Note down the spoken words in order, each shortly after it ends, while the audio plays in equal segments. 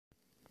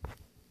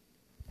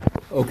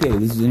Okay,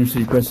 this is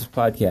Intercity Press's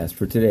podcast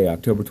for today,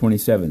 October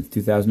 27th,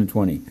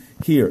 2020,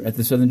 here at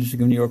the Southern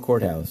District of New York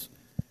Courthouse.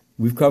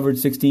 We've covered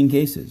 16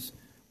 cases,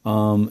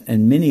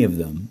 and many of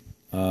them,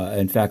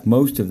 in fact,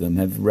 most of them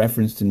have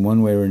referenced in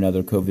one way or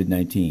another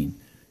COVID-19.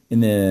 In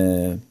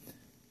the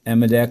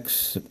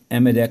Amidex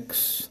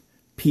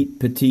Pete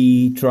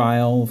Petit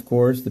trial, of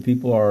course, the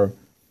people are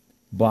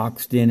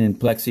boxed in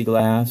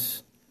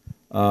plexiglass.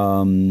 A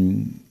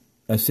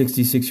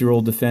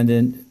 66-year-old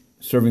defendant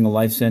serving a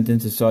life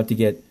sentence is sought to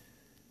get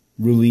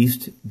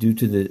released due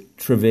to the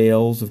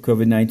travails of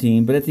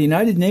COVID-19. But at the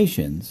United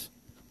Nations,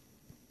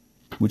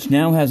 which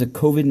now has a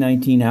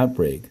COVID-19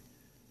 outbreak,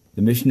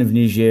 the mission of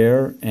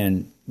Niger,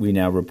 and we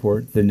now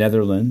report the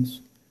Netherlands,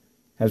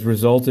 has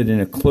resulted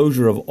in a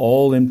closure of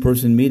all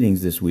in-person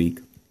meetings this week.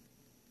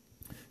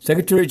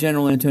 Secretary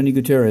General Antonio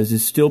Guterres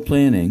is still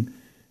planning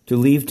to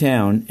leave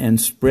town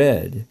and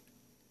spread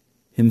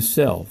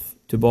himself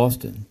to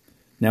Boston.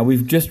 Now,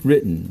 we've just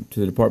written to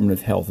the Department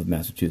of Health of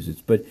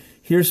Massachusetts, but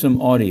here's some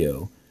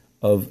audio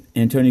of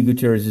Antonio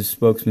Guterres'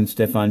 spokesman,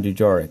 Stefan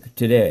Dujarric,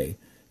 today,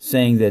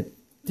 saying that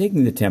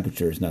taking the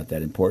temperature is not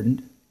that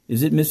important.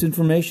 Is it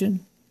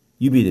misinformation?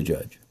 You be the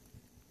judge.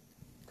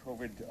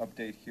 COVID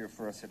update here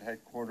for us at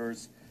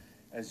headquarters.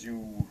 As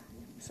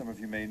some of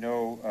you may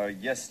know,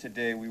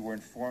 yesterday we were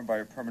informed by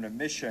a permanent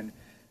mission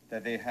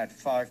that they had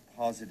 5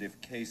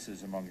 positive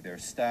cases among their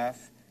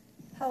staff.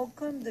 How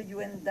come the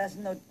UN does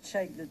not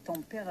check the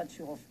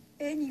temperature of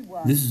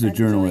anyone? This is a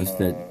journalist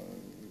that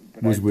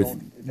was with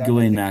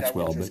Ghislaine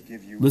Maxwell, but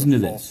listen to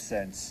this.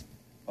 Sense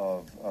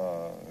of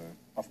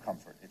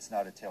comfort. It's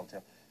not a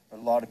telltale. But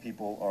a lot of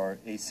people are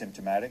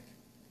asymptomatic,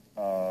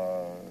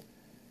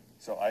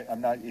 so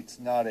I'm not. It's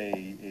not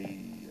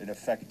an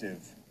effective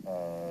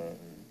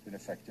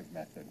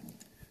method.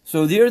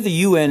 So there the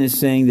UN is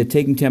saying that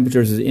taking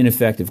temperatures is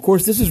ineffective. Of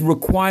course, this is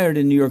required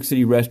in New York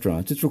City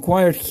restaurants. It's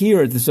required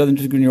here at the Southern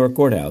District of New York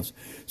Courthouse.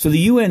 So the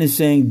UN is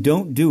saying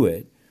don't do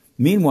it.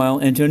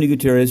 Meanwhile, Antonio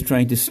Guterres is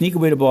trying to sneak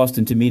away to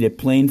Boston to meet a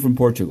plane from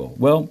Portugal.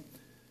 Well,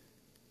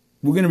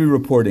 we're going to be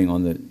reporting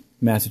on the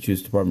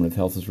Massachusetts Department of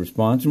Health's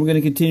response, and we're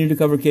going to continue to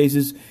cover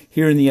cases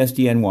here in the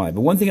SDNY.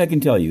 But one thing I can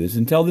tell you is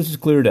until this is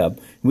cleared up,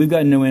 and we've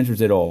gotten no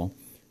answers at all,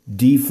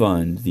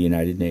 defund the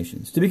United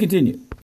Nations. To be continued.